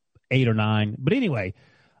 8 or 9. But anyway,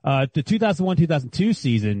 the 2001-2002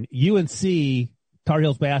 season, UNC Tar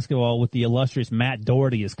Heels basketball with the illustrious Matt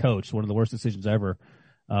Doherty as coach, one of the worst decisions ever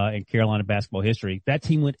in Carolina basketball history. That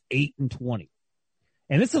team went 8-20.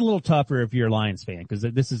 And this is a little tougher if you're a Lions fan, because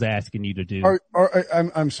this is asking you to do.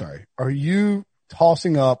 I'm sorry. Are you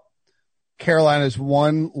tossing up Carolina's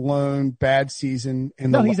one lone bad season in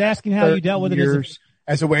No, he's asking how you dealt with it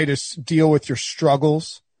as a way to deal with your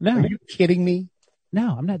struggles? No. Are you kidding me?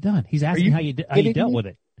 No, I'm not done. He's asking how you dealt with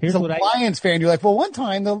it. Here's what Lions fan, you're like, well, one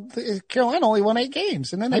time the Carolina only won 8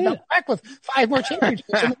 games, and then they bounced back with 5 more championships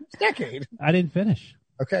in the next decade. I didn't finish.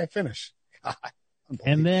 Okay, finish. God,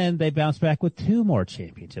 and then they bounced back with 2 more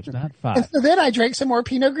championships, not 5. And so then I drank some more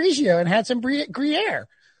Pinot Grigio and had some Gruyere.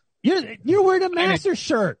 You're wearing a Masters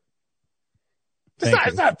shirt.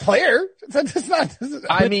 It's not player. It's not.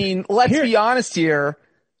 I mean, let's be honest here,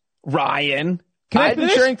 Ryan. I've been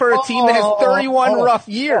cheering for a team that has 31 rough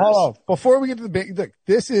years. Before we get to the big, look,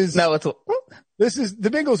 the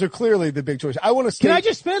Bengals are clearly the big choice. I want to. Can I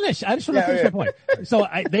just finish? I just want to finish my point. So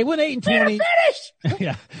they went 8-20.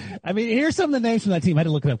 Yeah. I mean, here's some of the names from that team. I had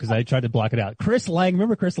to look it up because I tried to block it out. Chris Lang.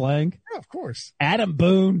 Remember Chris Lang? Yeah, of course. Adam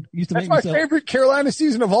Boone used to That's my favorite Carolina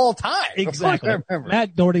season of all time. Exactly.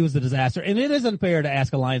 Matt Doherty was a disaster. And it is unfair to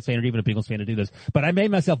ask a Lions fan or even a Bengals fan to do this. But I made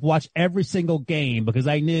myself watch every single game because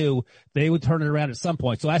I knew they would turn it around at some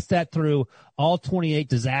point. So I sat through all 28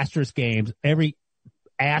 disastrous games, every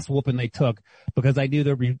ass whooping they took, because I knew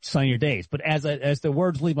there'd be sunnier days. But as the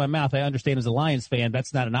words leave my mouth, I understand as a Lions fan,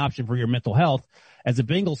 that's not an option for your mental health. As a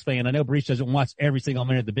Bengals fan, I know Breach doesn't watch every single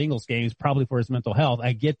minute of the Bengals games, probably for his mental health.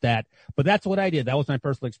 I get that. But that's what I did. That was my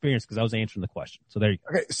personal experience because I was answering the question. So there you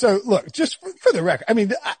go. Okay. So look, just for the record, I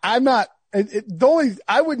mean, I'm not,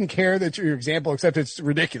 I wouldn't care that your example, except it's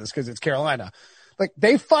ridiculous because it's Carolina. Like,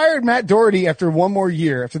 they fired Matt Doherty after one more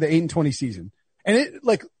year after the 8-20 season. And it,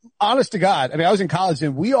 like, honest to God, I mean, I was in college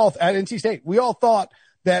and we all, at NC State, we all thought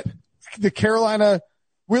that the Carolina,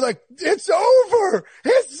 we're like, it's over.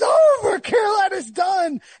 It's over. Carolina's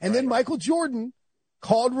done. And then Michael Jordan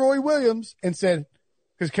called Roy Williams and said,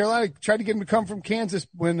 because Carolina tried to get him to come from Kansas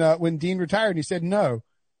when Dean retired, and he said no.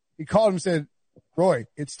 He called him and said, Roy,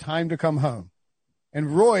 it's time to come home.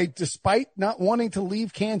 And Roy, despite not wanting to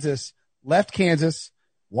leave Kansas, left Kansas,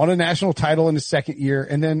 won a national title in his second year.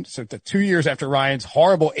 And then, so 2 years after Ryan's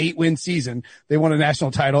horrible 8-win season, they won a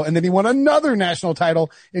national title. And then he won another national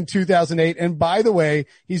title in 2008. And by the way,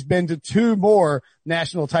 he's been to 2 more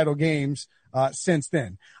national title games, since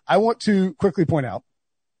then. I want to quickly point out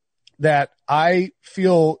that I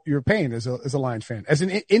feel your pain as a Lions fan. As an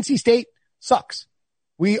NC State sucks.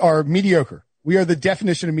 We are mediocre. We are the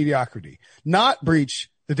definition of mediocrity, not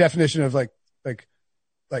Breach the definition of like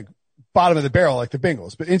bottom of the barrel like the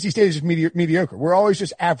Bengals, but NC State is just mediocre. We're always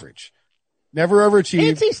just average. Never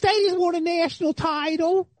overachieved. NC State has won a national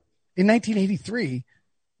title in 1983.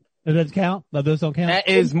 That doesn't count? Those don't count? That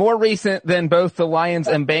is more recent than both the Lions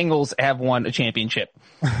and Bengals have won a championship.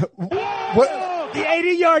 What? The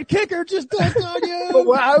 80-yard kicker just dunked on you. But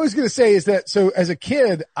what I was going to say is that, so as a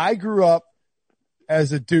kid, I grew up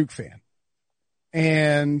as a Duke fan.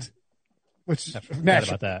 And, which I forgot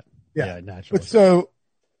about that. Yeah, naturally. But so,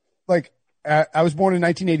 like, I was born in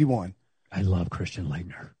 1981. I love Christian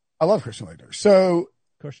Laettner. I love Christian Laettner. So,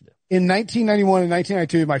 of course you do. In 1991 and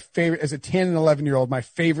 1992, my favorite, as a 10 and 11-year-old, my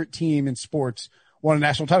favorite team in sports won a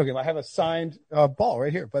national title game. I have a signed ball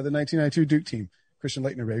right here by the 1992 Duke team. Christian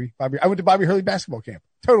Laettner, baby. I went to Bobby Hurley basketball camp.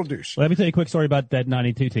 Total douche. Well, let me tell you a quick story about that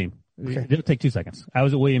 92 team. Okay. It'll take 2 seconds. I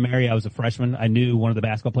was at William Mary. I was a freshman. I knew one of the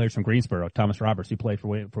basketball players from Greensboro, Thomas Roberts, who played for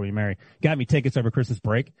William Mary. Got me tickets over Christmas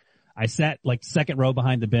break. I sat like second row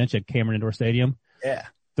behind the bench at Cameron Indoor Stadium. Yeah.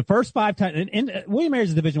 The first 5 times, and William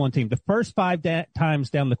Mary's a Division I team. The first 5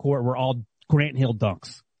 times down the court were all Grant Hill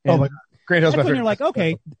dunks. And, oh my God. Grant Hill's my That's when favorite. you're like,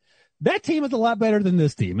 okay, that team is a lot better than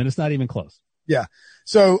this team, and it's not even close. Yeah.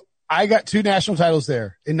 So I got 2 national titles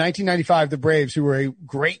there. In 1995, the Braves, who were a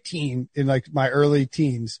great team in like my early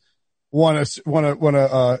teens, won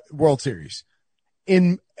a World Series.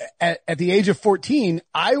 At the age of 14,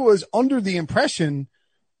 I was under the impression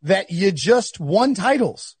that you just won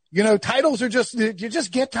titles. You know, titles are you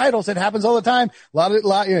just get titles. It happens all the time.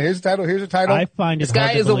 Here's a title, here's a title. I find it This guy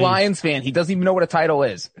hard to is a believe. Lions fan. He doesn't even know what a title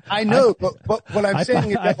is. I know, but what I'm saying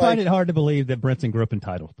is that I find it hard to believe that Brinson grew up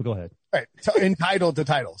entitled, but go ahead. right, entitled to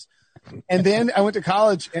titles. And then I went to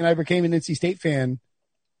college and I became an NC State fan.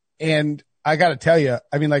 And I got to tell you,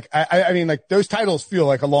 I mean, like, I mean, like those titles feel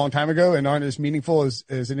like a long time ago and aren't as meaningful as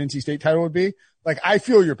an NC State title would be. Like, I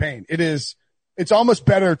feel your pain. It's almost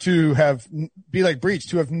better to be like Breach,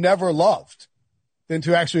 to have never loved than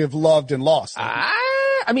to actually have loved and lost.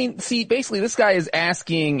 I mean, see, basically this guy is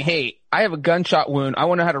asking, hey, I have a gunshot wound. I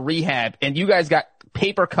want to know how to rehab. And you guys got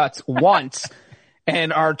paper cuts once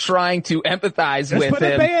and are trying to empathize Just with put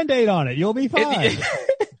him. a Band-Aid on it. You'll be fine.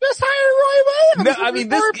 Just hire Roy Williams. No, I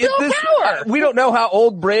mean, we don't know how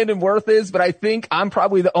old Brandon Worth is, but I think I'm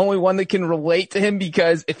probably the only one that can relate to him,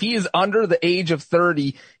 because if he is under the age of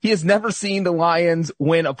 30, he has never seen the Lions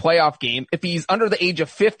win a playoff game. If he's under the age of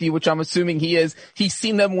 50, which I'm assuming he is, he's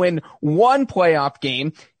seen them win one playoff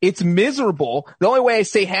game. It's miserable. The only way I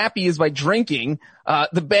stay happy is by drinking.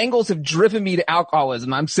 The Bengals have driven me to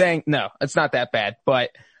alcoholism. I'm saying, no, it's not that bad, but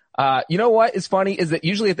you know what is funny is that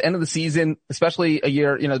usually at the end of the season, especially a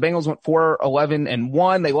year, the Bengals went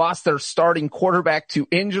 4-11-1. They lost their starting quarterback to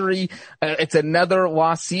injury. It's another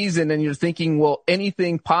lost season, and you're thinking, will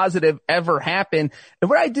anything positive ever happen? And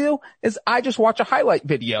what I do is I just watch a highlight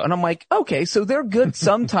video, and I'm like, okay, so they're good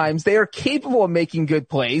sometimes. They are capable of making good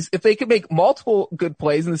plays. If they could make multiple good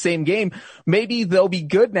plays in the same game, maybe they'll be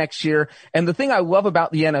good next year. And the thing I love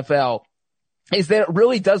about the NFL is that it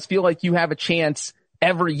really does feel like you have a chance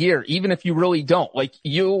every year, even if you really don't. Like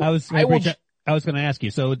I was going to ask you.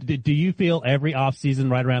 So do you feel every offseason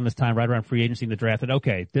right around this time, right around free agency and the draft, that,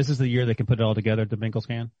 okay, this is the year they can put it all together, the Bengals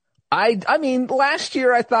can? I mean, last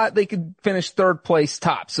year I thought they could finish third place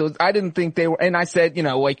top. So I didn't think they were, and I said, I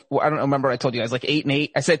don't remember, I told you guys like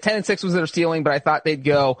 8-8. I said 10-6 was their ceiling, but I thought they'd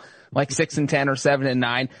go like 6-10 or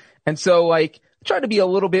 7-9. And so like, tried to be a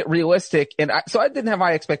little bit realistic, and so I didn't have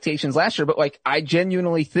high expectations last year, but like I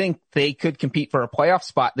genuinely think they could compete for a playoff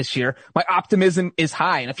spot this year. My optimism is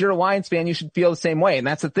high, and if you're a Lions fan, you should feel the same way. And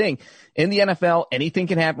that's the thing. In the NFL, anything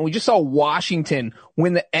can happen. We just saw Washington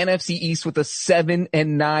win the NFC East with a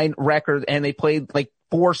 7-9 record, and they played like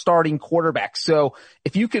 4 starting quarterbacks. So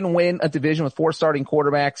if you can win a division with 4 starting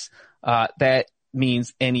quarterbacks, that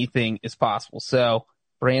means anything is possible. So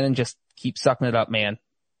Brandon, just keep sucking it up, man.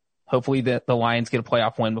 Hopefully the Lions get a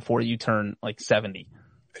playoff win before you turn like 70.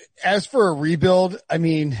 As for a rebuild, I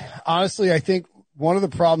mean, honestly, I think one of the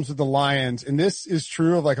problems with the Lions, and this is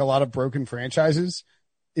true of like a lot of broken franchises,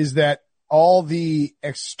 is that all the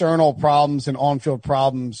external problems and on-field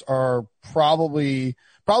problems are probably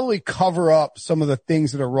cover up some of the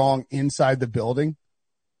things that are wrong inside the building.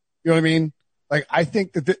 You know what I mean? Like, I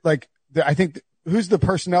think who's the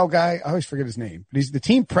personnel guy? I always forget his name, but he's the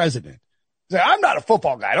team president. I'm not a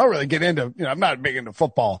football guy. I don't really get into, I'm not big into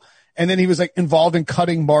football. And then he was like involved in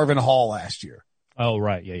cutting Marvin Hall last year. Oh,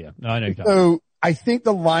 right. Yeah. No, I know you're talking. So I think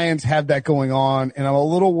the Lions have that going on, and I'm a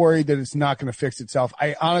little worried that it's not going to fix itself.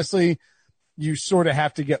 I honestly, you sort of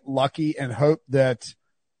have to get lucky and hope that,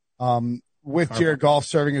 with Jared Goff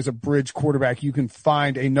serving as a bridge quarterback, you can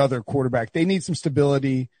find another quarterback. They need some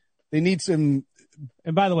stability. They need some.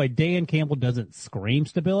 And by the way, Dan Campbell doesn't scream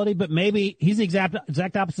stability, but maybe he's the exact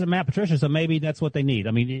opposite of Matt Patricia, so maybe that's what they need.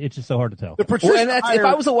 I mean, it's just so hard to tell. If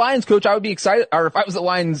I was a Lions coach, I would be excited, or if I was a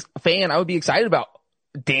Lions fan, I would be excited about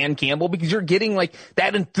Dan Campbell, because you're getting like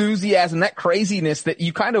that enthusiasm, that craziness that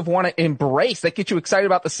you kind of want to embrace, that gets you excited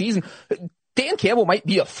about the season. Dan Campbell might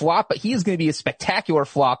be a flop, but he is going to be a spectacular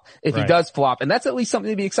flop if he does flop, and that's at least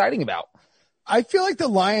something to be exciting about. I feel like the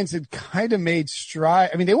Lions had kind of made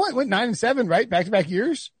stride. I mean, they went 9-7, right? Back-to-back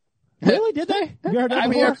years. Really? Did they? Have you heard that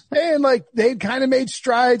before? I'm saying like they'd kind of made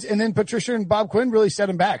strides, and then Patricia and Bob Quinn really set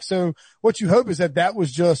them back. So what you hope is that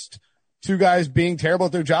was just two guys being terrible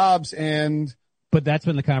at their jobs. But that's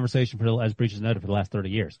been the conversation as Breach has noted, for the last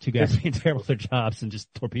 30 years. Two guys being terrible at their jobs and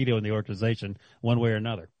just torpedoing the organization one way or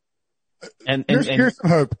another. And here's some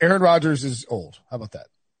hope. Aaron Rodgers is old. How about that?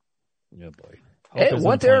 Yeah, boy. Hey,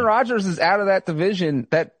 once Aaron Rodgers is out of that division,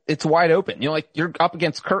 that it's wide open. Like you're up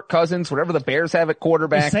against Kirk Cousins, whatever the Bears have at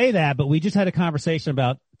quarterback. You say that, but we just had a conversation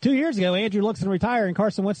about 2 years ago. Andrew Luck's going to retire, and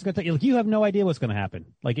Carson Wentz is going to take. You have no idea what's going to happen.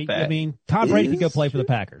 Tom Brady could go play for the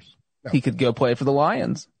Packers. He could go play for the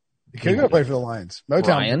Lions. He could go play for the Lions. Motown.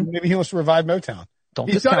 Ryan? Maybe he wants to revive Motown. Don't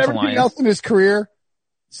He's done discount the everything Lions. else in his career.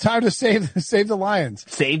 It's time to save the Lions.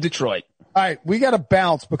 Save Detroit. All right, we got to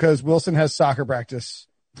bounce because Wilson has soccer practice.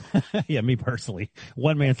 Yeah, me personally.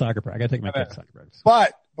 One man soccer practice. I got to take my kid to soccer practice.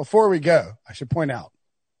 But before we go, I should point out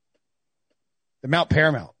the Mount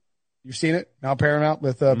Paramount. You've seen it, Mount Paramount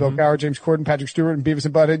with Bill Cowher, James Corden, Patrick Stewart, and Beavis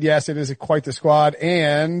and Butthead. Yes, it is quite the squad,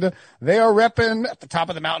 and they are repping at the top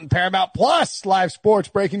of the mountain Paramount Plus, live sports,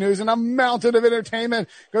 breaking news, and a mountain of entertainment.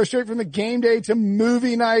 Go straight from the game day to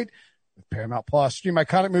movie night with Paramount Plus. Stream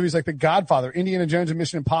iconic movies like The Godfather, Indiana Jones, and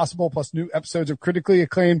Mission Impossible, plus new episodes of critically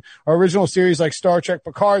acclaimed original series like Star Trek,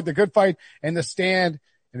 Picard, The Good Fight, and The Stand.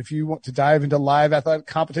 And if you want to dive into live athletic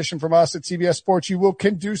competition from us at CBS Sports, you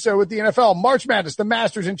can do so with the NFL, March Madness, the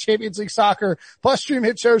Masters, and Champions League Soccer, plus stream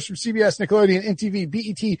hit shows from CBS, Nickelodeon, NTV,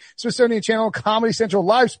 BET, Smithsonian Channel, Comedy Central,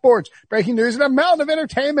 live sports, breaking news, and a mountain of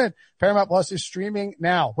entertainment. Paramount Plus is streaming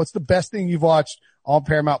now. What's the best thing you've watched on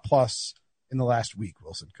Paramount Plus in the last week,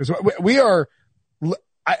 Wilson? Because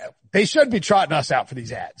they should be trotting us out for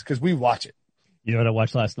these ads because we watch it. You know what I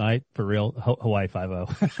watched last night? For real, Hawaii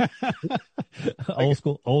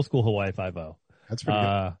 5-0. old school Hawaii 5-0. That's pretty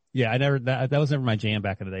good. Yeah, that was never my jam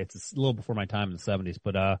back in the day. It's a little before my time in the 70s,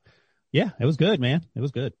 but yeah, it was good, man. It was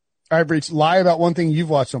good. All right, Breach, lie about one thing you've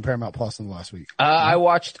watched on Paramount Plus in the last week. I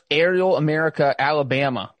watched Aerial America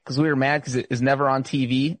Alabama because we were mad because it is never on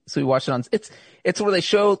TV. So we watched it on, it's where they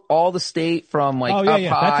show all the state from up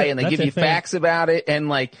high and they give you facts about it. And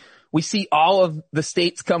like, we see all of the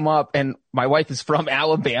states come up, and my wife is from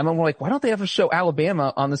Alabama. And we're like, why don't they ever show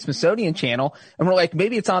Alabama on the Smithsonian Channel? And we're like,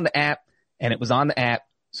 maybe it's on the app. And it was on the app,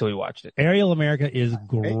 so we watched it. Aerial America is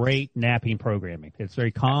great napping programming. It's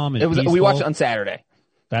very calm and peaceful. We watched it on Saturday.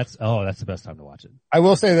 That's the best time to watch it. I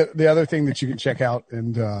will say that the other thing that you can check out,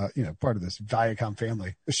 and part of this Viacom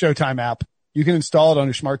family, the Showtime app, you can install it on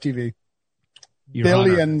your smart TV.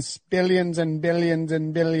 Billions and billions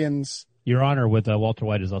and billions. Your Honor with Walter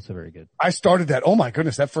White is also very good. I started that. Oh my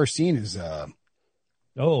goodness, that first scene is oh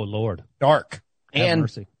Lord, dark. And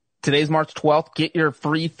mercy. Today's March 12th. Get your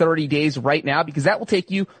free 30 days right now because that will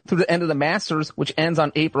take you through the end of the Masters, which ends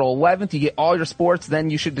on April 11th. You get all your sports.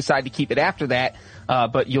 Then you should decide to keep it after that.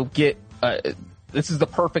 But you'll get this is the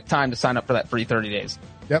perfect time to sign up for that free 30 days.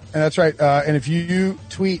 Yep, and that's right. And if you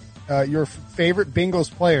tweet your favorite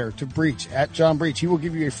Bengals player to Breach at John Breach, he will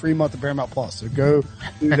give you a free month of Paramount Plus. So go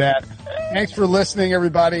do that. Thanks for listening,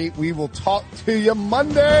 everybody. We will talk to you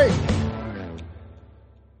Monday.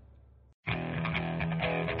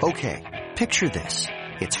 Okay, picture this.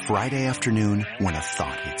 It's Friday afternoon when a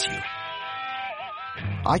thought hits you.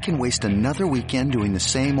 I can waste another weekend doing the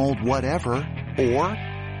same old whatever, or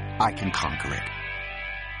I can conquer it.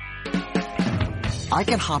 I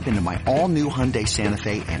can hop into my all-new Hyundai Santa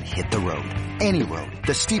Fe and hit the road. Any road.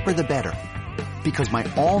 The steeper the better. Because my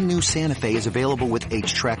all-new Santa Fe is available with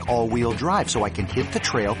H-Track all-wheel drive, so I can hit the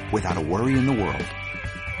trail without a worry in the world.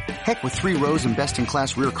 Heck, with 3 rows and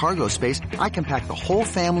best-in-class rear cargo space, I can pack the whole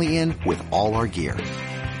family in with all our gear.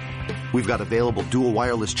 We've got available dual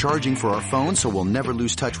wireless charging for our phones, so we'll never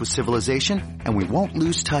lose touch with civilization, and we won't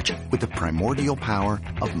lose touch with the primordial power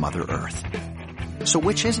of Mother Earth. So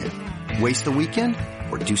which is it? Waste the weekend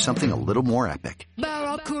or do something a little more epic?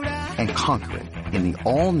 And conquer it in the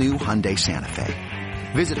all-new Hyundai Santa Fe.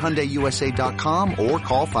 Visit HyundaiUSA.com or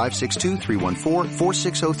call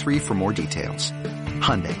 562-314-4603 for more details.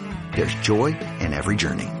 Hyundai, there's joy in every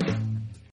journey.